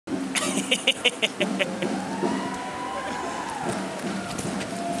Hey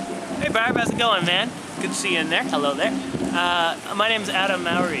Barb, how's it going, man? Good to see you in there. Hello there. My name's Adam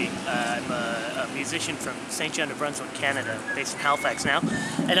Mowery. I'm a musician from St. John, New Brunswick, Canada, based in Halifax now.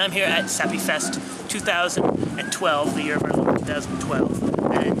 And I'm here at Sappy Fest 2012, the year of our Lord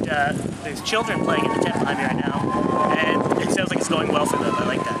 2012. And there's children playing in the tent behind me right now. And it sounds like it's going well for them. I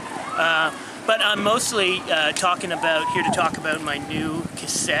like that. But I'm mostly here to talk about my new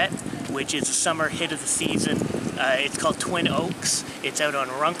cassette, which is a summer hit of the season. It's called Twin Oaks. It's out on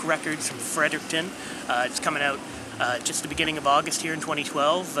Runk Records from Fredericton. It's coming out just the beginning of August here in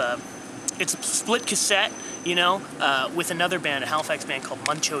 2012. It's a split cassette, you know, with another band, a Halifax band called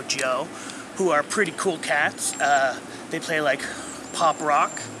Muncho Joe, who are pretty cool cats. They play like pop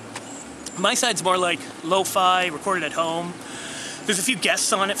rock. My side's more like lo-fi, recorded at home. There's a few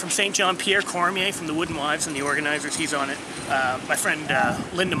guests on it from St. John. Pierre Cormier from the Wooden Wives and the Organizers, he's on it. My friend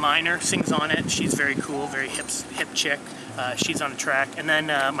Linda Miner sings on it. She's very cool, very hip chick. She's on the track. And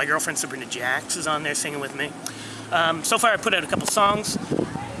then my girlfriend Sabrina Jax is on there singing with me. So far I put out a couple songs.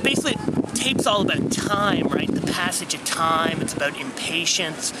 Basically, tape's all about time, right? The passage of time. It's about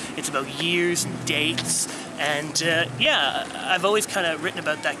impatience. It's about years and dates. And yeah, I've always kind of written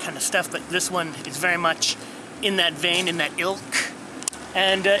about that kind of stuff, but this one is very much in that vein, in that ilk.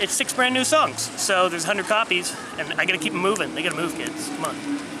 And it's 6 brand new songs. So there's 100 copies, and I gotta keep them moving. They gotta move, kids. Come on.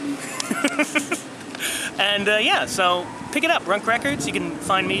 And yeah, so pick it up, Runk Records. You can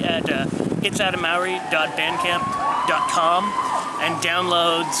find me at itsadamowery.bandcamp.com and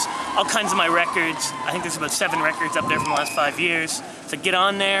downloads all kinds of my records. I think there's about 7 records up there from the last 5 years. So get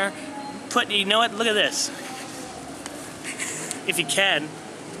on there. You know what? Look at this. If you can,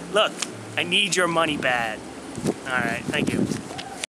 look, I need your money bad. All right, thank you.